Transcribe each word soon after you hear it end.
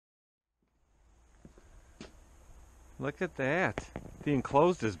Look at that. The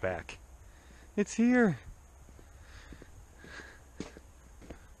enclosed is back. It's here.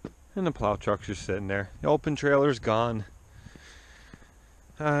 And the plow truck's just sitting there. The open trailer's gone.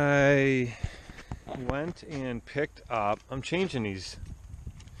 I went and picked up, I'm changing these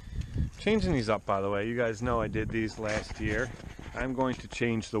up, by the way. You guys know I did these last year. I'm going to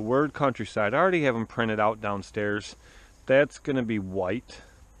change the word countryside. I already have them printed out downstairs. That's going to be white.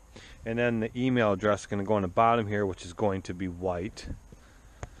 And then the email address is going to go on the bottom here, which is going to be white.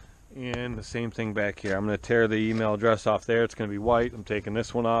 And the same thing back here. I'm going to tear the email address off there. It's going to be white. I'm taking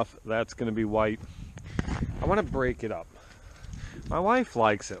this one off. That's going to be white. I want to break it up. My wife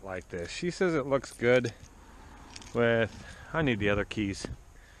likes it like this. She says it looks good with... I need the other keys.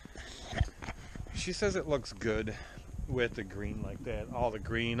 She says it looks good with the green like that. All the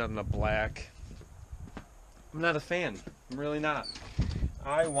green on the black. I'm not a fan. I'm really not.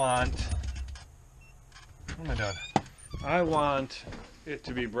 I want... What am I doing? I want it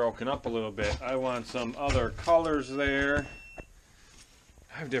to be broken up a little bit. I want some other colors there.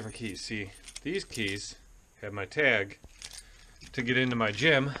 I have different keys. See, these keys have my tag to get into my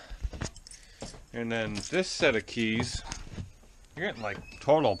gym. And then this set of keys, you're getting like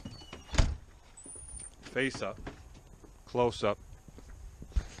total face up, close up.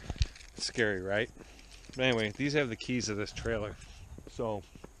 It's scary, right? But anyway, these have the keys of this trailer. So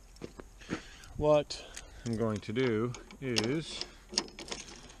what I'm going to do is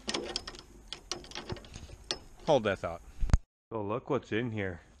hold that thought. So look what's in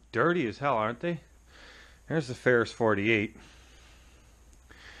here. Dirty as hell, aren't they? There's the Ferris 48.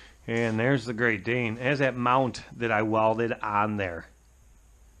 And there's the Great Dane. There's that mount that I welded on there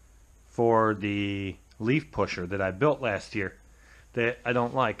for the leaf pusher that I built last year that I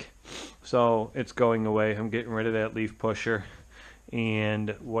don't like. So it's going away. I'm getting rid of that leaf pusher.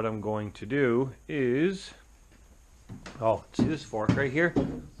 And what I'm going to do is... Oh, see this fork right here?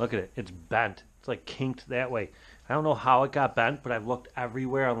 Look at it. It's bent. It's like kinked that way. I don't know how it got bent, but I've looked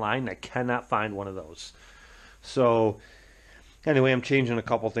everywhere online and I cannot find one of those. So... Anyway, I'm changing a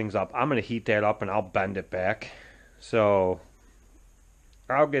couple things up. I'm going to heat that up and I'll bend it back. So,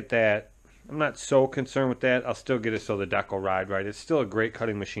 I'll get that. I'm not so concerned with that. I'll still get it so the deck will ride right. It's still a great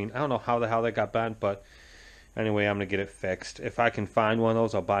cutting machine. I don't know how the hell that got bent, but anyway, I'm going to get it fixed. If I can find one of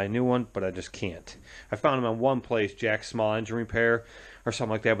those, I'll buy a new one, but I just can't. I found them in one place, Jack's Small Engine Repair or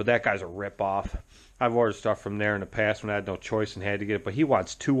something like that, but that guy's a rip-off. I've ordered stuff from there in the past when I had no choice and had to get it, but he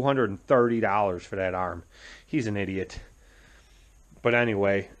wants $230 for that arm. He's an idiot. But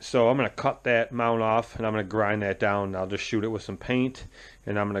anyway, so I'm going to cut that mount off and I'm going to grind that down. I'll just shoot it with some paint.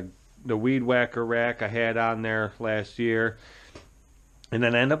 And I'm going to, the weed whacker rack I had on there last year. And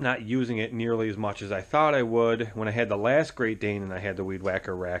then I end up not using it nearly as much as I thought I would. When I had the last Great Dane and I had the weed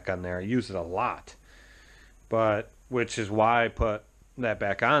whacker rack on there, I used it a lot. But, which is why I put that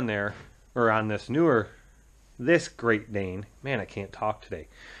back on there, or on this Great Dane. Man, I can't talk today.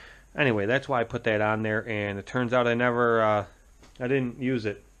 Anyway, that's why I put that on there. And it turns out I didn't use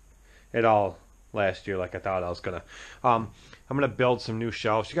it at all last year like I thought I was going to. I'm going to build some new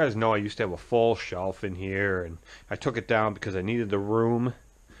shelves. You guys know I used to have a full shelf in here, and I took it down because I needed the room.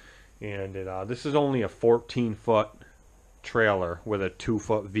 And this is only a 14-foot trailer with a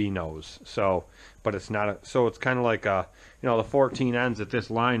 2-foot V-nose. So, but it's not so it's kind of like the 14 ends at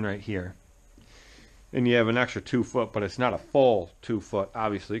this line right here. And you have an extra 2-foot, but it's not a full 2-foot,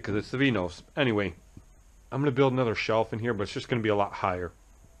 obviously, because it's the V-nose. Anyway, I'm going to build another shelf in here, but it's just going to be a lot higher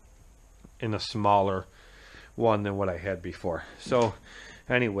in a smaller one than what I had before. So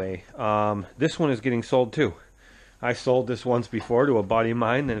anyway, this one is getting sold too. I sold this once before to a buddy of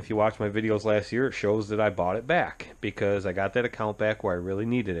mine, and if you watch my videos last year, it shows that I bought it back because I got that account back where I really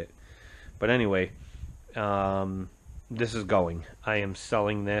needed it. But anyway, this is going. I am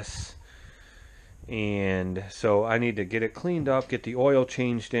selling this, and so I need to get it cleaned up, get the oil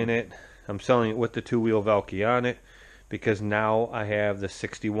changed in it. I'm selling it with the 2-wheel Velky on it because now I have the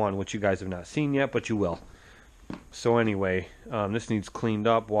 61, which you guys have not seen yet, but you will. So anyway, this needs cleaned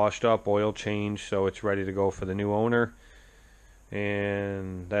up, washed up, oil changed, so it's ready to go for the new owner.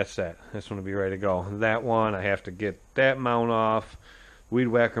 And that's that. This one will be ready to go. That one, I have to get that mount off. Weed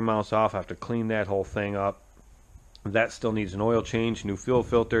whacker mounts off. I have to clean that whole thing up. That still needs an oil change, new fuel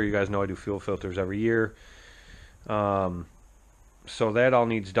filter. You guys know I do fuel filters every year. So that all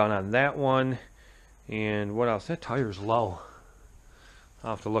needs done on that one. And what else? That tire's low.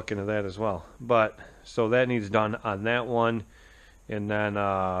 I'll have to look into that as well. But so that needs done on that one. And then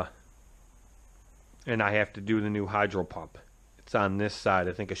and I have to do the new hydro pump. It's on this side.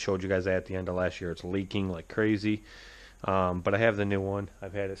 I think I showed you guys that at the end of last year. It's leaking like crazy. But I have the new one.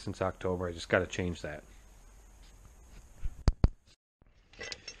 I've had it since October. I just got to change that.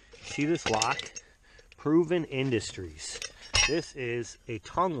 See this lock? Proven Industries. This is a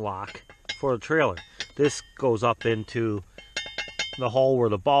tongue lock for the trailer. This goes up into the hole where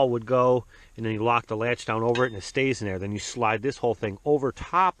the ball would go, and then you lock the latch down over it and it stays in there. Then you slide this whole thing over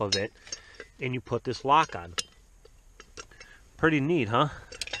top of it and you put this lock on. Pretty neat, huh?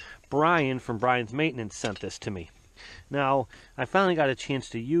 Brian from Brian's Maintenance sent this to me. Now, I finally got a chance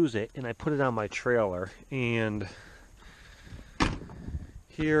to use it, and I put it on my trailer, and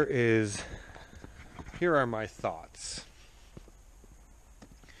here are my thoughts.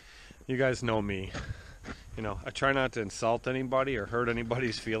 You guys know me. You know, I try not to insult anybody or hurt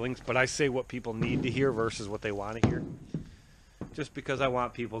anybody's feelings, but I say what people need to hear versus what they want to hear. Just because I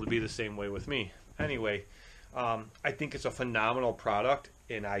want people to be the same way with me. Anyway, I think it's a phenomenal product,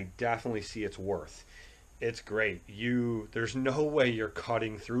 and I definitely see its worth. It's great. There's no way you're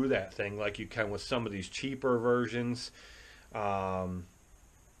cutting through that thing like you can with some of these cheaper versions,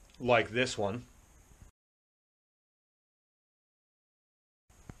 like this one.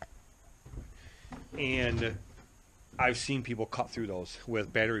 And I've seen people cut through those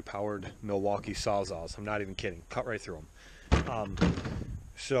with battery-powered Milwaukee Sawzalls. I'm not even kidding. Cut right through them.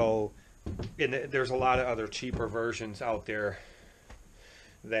 And there's a lot of other cheaper versions out there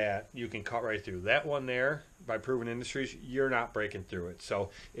that you can cut right through. That one there, by Proven Industries, you're not breaking through it. So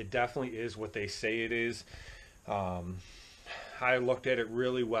it definitely is what they say it is. I looked at it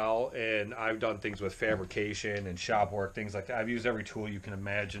really well, and I've done things with fabrication and shop work, things like that. I've used every tool you can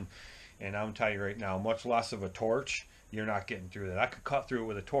imagine. And I'm telling you right now, much less of a torch, you're not getting through that. I could cut through it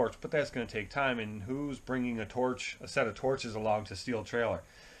with a torch, but that's going to take time. And who's bringing a set of torches along to steel trailer?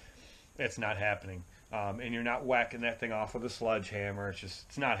 It's not happening. And you're not whacking that thing off with a sledgehammer.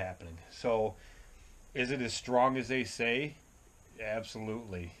 It's not happening. So is it as strong as they say?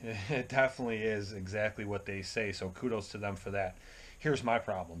 Absolutely. It definitely is exactly what they say. So kudos to them for that. Here's my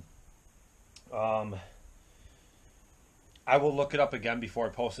problem. I will look it up again before I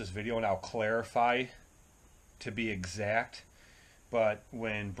post this video, and I'll clarify to be exact. But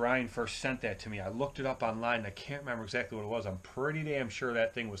when Brian first sent that to me, I looked it up online, and I can't remember exactly what it was. I'm pretty damn sure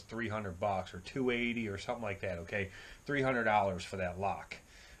that thing was $300 or $280 or something like that, okay? $300 for that lock.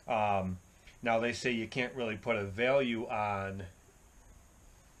 Now, they say you can't really put a value on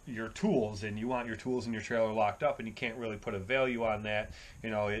your tools, and you want your tools in your trailer locked up, and you can't really put a value on that.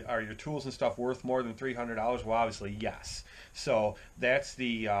 You know, are your tools and stuff worth more than $300? Well, obviously, yes. So that's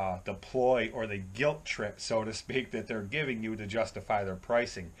the ploy or the guilt trip, so to speak, that they're giving you to justify their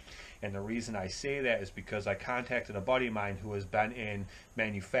pricing. And the reason I say that is because I contacted a buddy of mine who has been in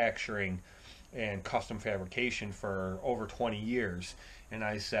manufacturing and custom fabrication for over 20 years, and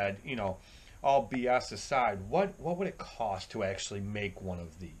I said, you know, all BS aside, what would it cost to actually make one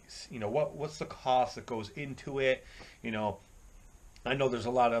of these? You know, what's the cost that goes into it? You know, I know there's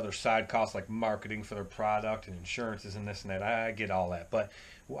a lot of other side costs like marketing for their product and insurances and this and that. I get all that, but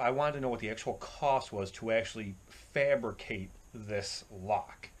I wanted to know what the actual cost was to actually fabricate this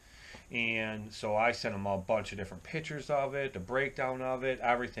lock. And so I sent him a bunch of different pictures of it, the breakdown of it,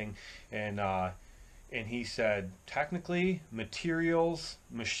 everything, and he said, technically, materials,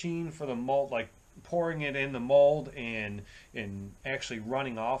 machine for the mold, like pouring it in the mold and actually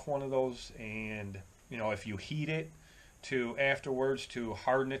running off one of those, and, you know, if you heat it to afterwards to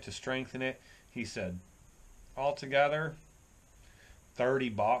harden it, to strengthen it, he said, altogether,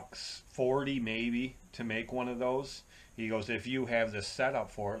 $30, 40 maybe, to make one of those. He goes, if you have this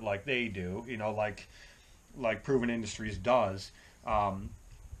setup for it like they do, you know, like Proven Industries does,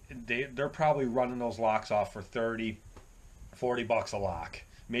 they're probably running those locks off for $30, $40 a lock,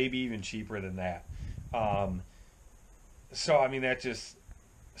 maybe even cheaper than that. So I mean, that just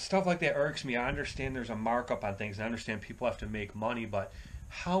stuff like that irks me. I understand there's a markup on things, and I understand people have to make money, but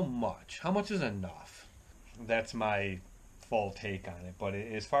how much? How much is enough? That's my full take on it. But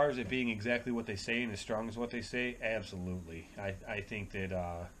as far as it being exactly what they say and as strong as what they say, absolutely. I think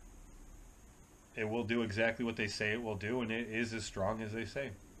that it will do exactly what they say it will do, and it is as strong as they say.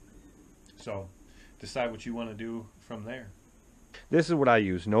 So decide what you want to do from there. This is what I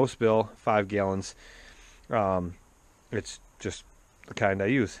use. No spill, 5 gallons. It's just the kind I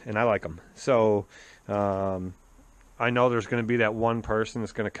use, and I like them. So I know there's going to be that one person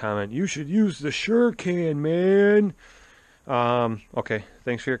that's going to comment, you should use the Sure Can, man. Okay,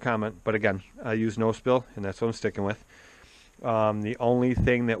 thanks for your comment. But again, I use no spill, and that's what I'm sticking with. The only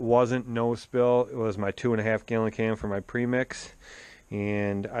thing that wasn't no spill was my 2.5 gallon can for my premix.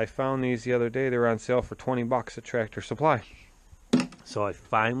 And I found these the other day. They were on sale for $20 at Tractor Supply. So I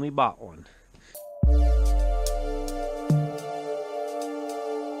finally bought one.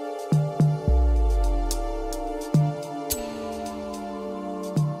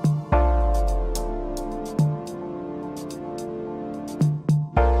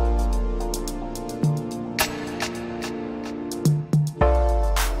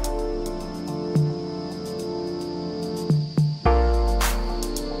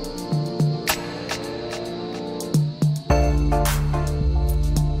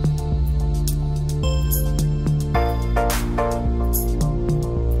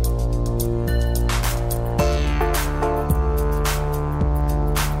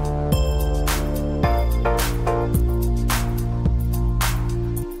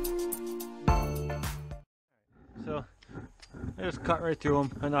 right through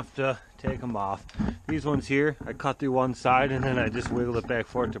them, enough to take them off. These ones here, I cut through one side and then I just wiggle it back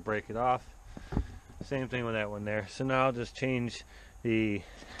for it to break it off. Same thing with that one there. So now I'll just change the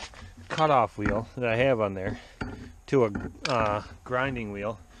cutoff wheel that I have on there to a grinding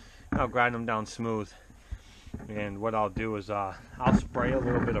wheel. I'll grind them down smooth. And what I'll do is I'll spray a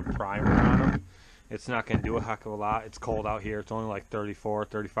little bit of primer on them. It's not going to do a heck of a lot. It's cold out here. It's only like 34,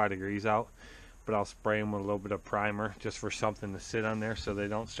 35 degrees out. But I'll spray them with a little bit of primer just for something to sit on there so they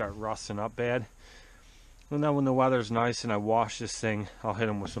don't start rusting up bad. And then when the weather's nice and I wash this thing, I'll hit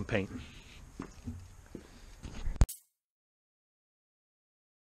them with some paint.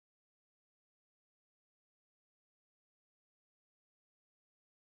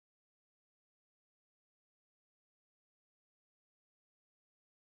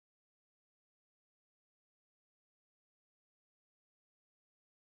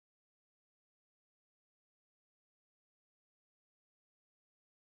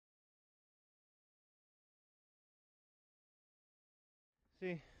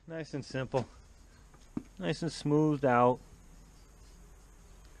 See, nice and simple, nice and smoothed out.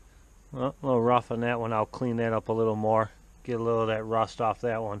 Well, a little rough on that one. I'll clean that up a little more, get a little of that rust off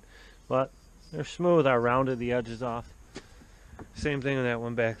that one, but they're smooth. I rounded the edges off. Same thing with that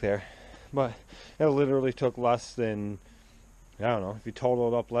one back there, but it literally took less than, I don't know, if you total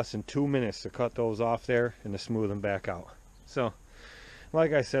it up, less than 2 minutes to cut those off there and to smooth them back out. So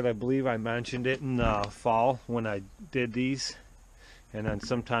like I said, I believe I mentioned it in the fall when I did these. And then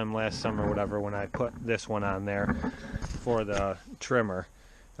sometime last summer, whatever, when I put this one on there for the trimmer,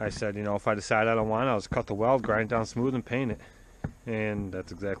 I said, you know, if I decide I don't want it, I'll just cut the weld, grind it down smooth, and paint it. And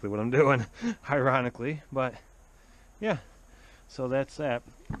that's exactly what I'm doing, ironically. But, yeah, so that's that.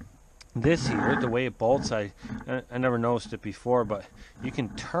 This here, the way it bolts, I never noticed it before, but you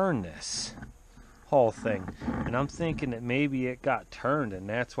can turn this whole thing. And I'm thinking that maybe it got turned, and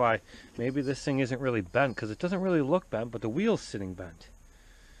that's why maybe this thing isn't really bent, because it doesn't really look bent, but the wheel's sitting bent.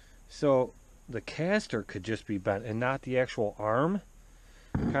 So the caster could just be bent and not the actual arm,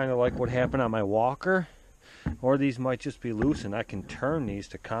 kind of like what happened on my walker. Or these might just be loose and I can turn these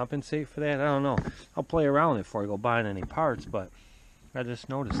to compensate for that. I don't know. I'll play around with it before I go buying any parts, but I just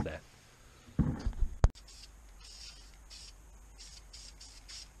noticed that.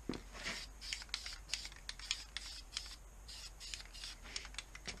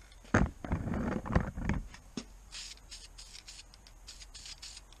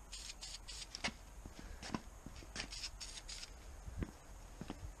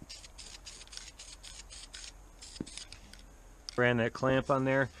 Ran that clamp on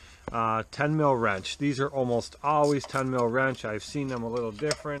there, 10 mil wrench. These are almost always 10 mil wrench. I've seen them a little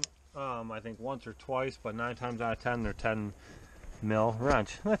different, I think once or twice, but 9 times out of 10 they're 10 mil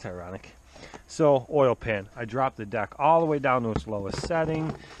wrench. That's ironic. So oil pan, I drop the deck all the way down to its lowest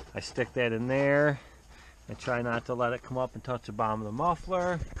setting. I stick that in there. I try not to let it come up and touch the bottom of the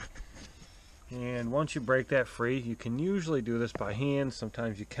muffler. And once you break that free, you can usually do this by hand.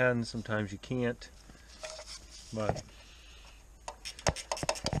 Sometimes you can, sometimes you can't. But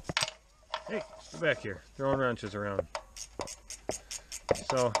hey, get back here, throwing wrenches around.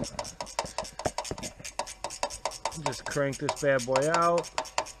 So just crank this bad boy out.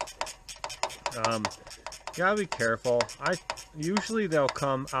 Gotta be careful. Usually they'll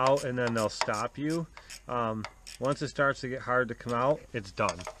come out and then they'll stop you. Once it starts to get hard to come out, it's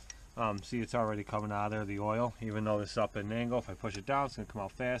done. See, it's already coming out of there, the oil, even though this is up at an angle. If I push it down, it's gonna come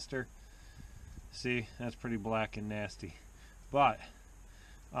out faster. See, that's pretty black and nasty. But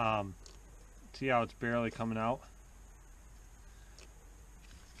see how it's barely coming out?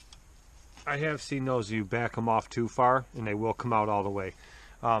 I have seen those, you back them off too far and they will come out all the way.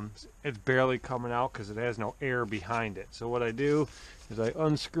 It's barely coming out because it has no air behind it. So what I do is I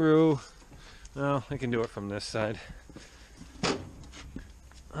unscrew. Well, I can do it from this side.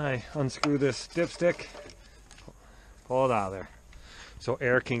 I unscrew this dipstick, pull it out of there so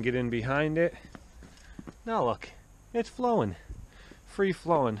air can get in behind it. Now look, it's flowing, free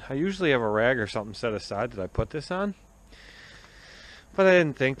flowing. I usually have a rag or something set aside that I put this on, but I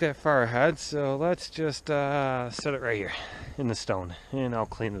didn't think that far ahead, so let's just set it right here in the stone, and I'll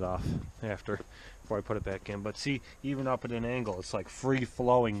clean it off after before I put it back in. But see, even up at an angle, it's like free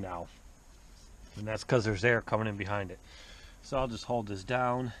flowing now, and that's because there's air coming in behind it. So I'll just hold this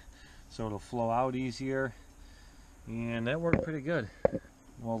down so it'll flow out easier, and that worked pretty good.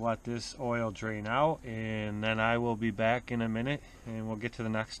 We'll let this oil drain out, and then I will be back in a minute and we'll get to the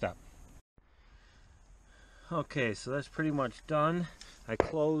next step. Okay, so that's pretty much done. I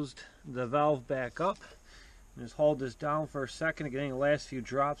closed the valve back up Just hold this down for a second to get any last few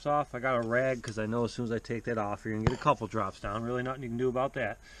drops off. I got a rag because I know as soon as I take that off, you're going to get a couple drops down. Really nothing you can do about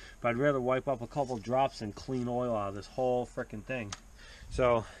that. But I'd rather wipe up a couple drops and clean oil out of this whole freaking thing.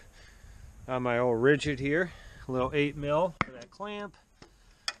 So, on my old rigid here, a little 8mm for that clamp.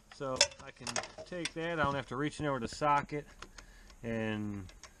 So I can take that. I don't have to reach in there with a socket and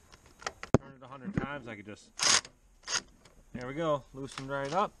turn it 100 times. I could just, there we go, loosen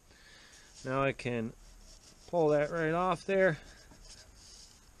right up. Now I can pull that right off there.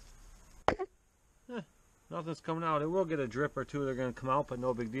 Nothing's coming out. It will get a drip or two. They're going to come out, but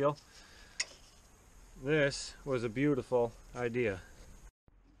no big deal. This was a beautiful idea.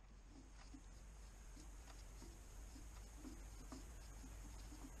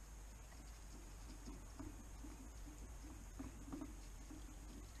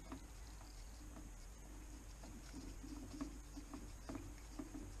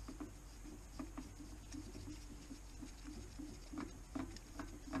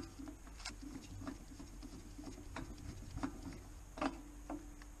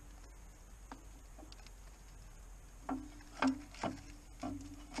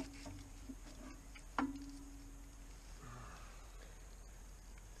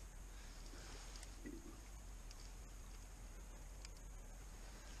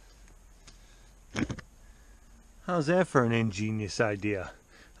 How's that for an ingenious idea?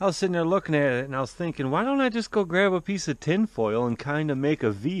 I was sitting there looking at it and I was thinking, why don't I just go grab a piece of tin foil and kind of make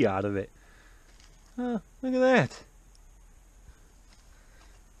a V out of it? Look at that.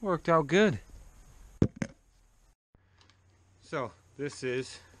 Worked out good. So, this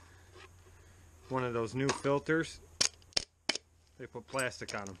is one of those new filters. They put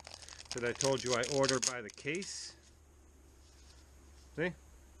plastic on them. That I told you I ordered by the case. See?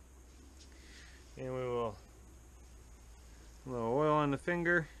 And we will a little oil on the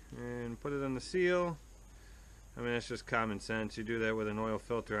finger and put it on the seal. I mean, that's just common sense. You do that with an oil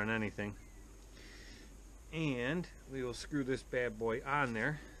filter on anything. And we will screw this bad boy on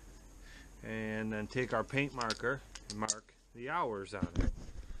there and then take our paint marker and mark the hours on it.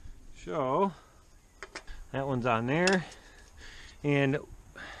 So that one's on there. And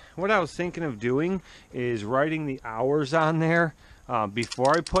what I was thinking of doing is writing the hours on there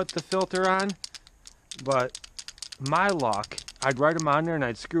before I put the filter on, but my luck, I'd write them on there and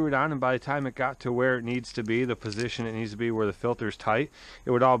I'd screw it on, and by the time it got to where it needs to be, the position it needs to be where the filter's tight,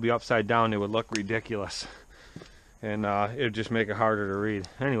 it would all be upside down. It would look ridiculous, and it would just make it harder to read.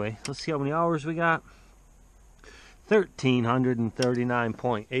 Anyway, let's see how many hours we got.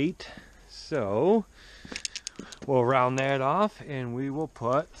 1339.8. So we'll round that off and we will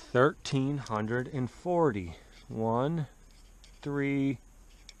put 1340. 1, 3,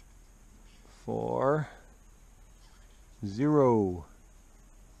 4, 0.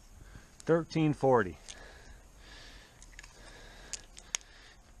 1340.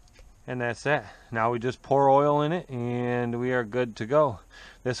 And that's that. Now we just pour oil in it and we are good to go.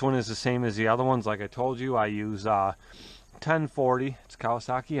 This one is the same as the other ones. Like I told you, I use 1040. It's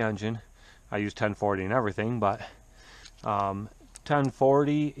Kawasaki engine. I use 1040 and everything, but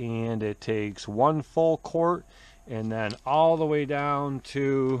 1040, and it takes 1 full quart and then all the way down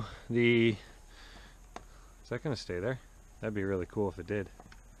to the, is that going to stay there? That'd be really cool if it did.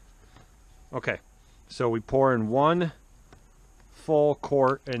 Okay, so we pour in 1 full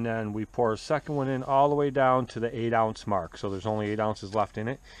quart and then we pour a second one in all the way down to the 8-ounce mark. So there's only 8 ounces left in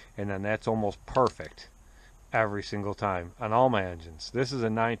it, and then that's almost perfect every single time on all my engines. This is a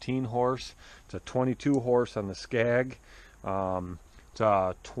 19 horse. It's a 22 horse on the Scag. It's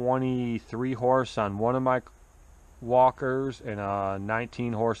a 23 horse on one of my walkers and a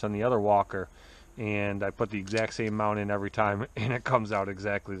 19 horse on the other walker. And I put the exact same amount in every time and it comes out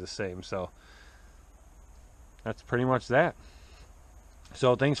exactly the same. So that's pretty much that.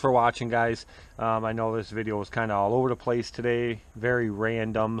 So thanks for watching, guys. I know this video was kind of all over the place today, very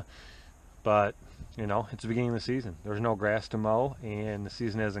random, but you know, it's the beginning of the season. There's no grass to mow and the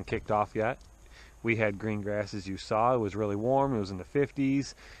season hasn't kicked off yet. We had green grass, as you saw. It was really warm. It was in the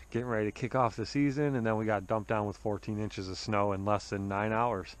 50s, getting ready to kick off the season, and then we got dumped down with 14 inches of snow in less than 9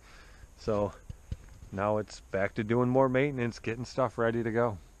 hours. So now it's back to doing more maintenance, getting stuff ready to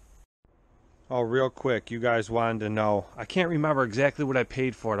go. Oh, real quick, you guys wanted to know. I can't remember exactly what I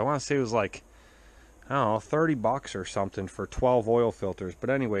paid for it. I want to say it was like, I don't know, 30 bucks or something for 12 oil filters. But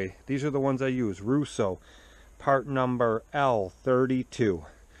anyway, these are the ones I use. Russo, part number L32.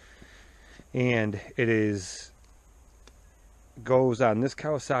 And it is goes on this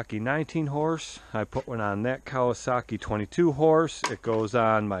Kawasaki 19 horse. I put one on that Kawasaki 22 horse. It goes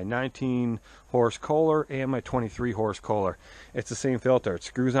on my 19 horse Kohler and my 23 horse Kohler. It's the same filter. It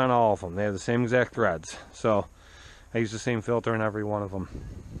screws on all of them. They have the same exact threads. So I use the same filter in every one of them.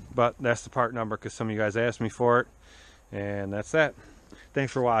 But that's the part number because some of you guys asked me for it. And that's that.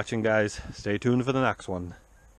 Thanks for watching, guys. Stay tuned for the next one.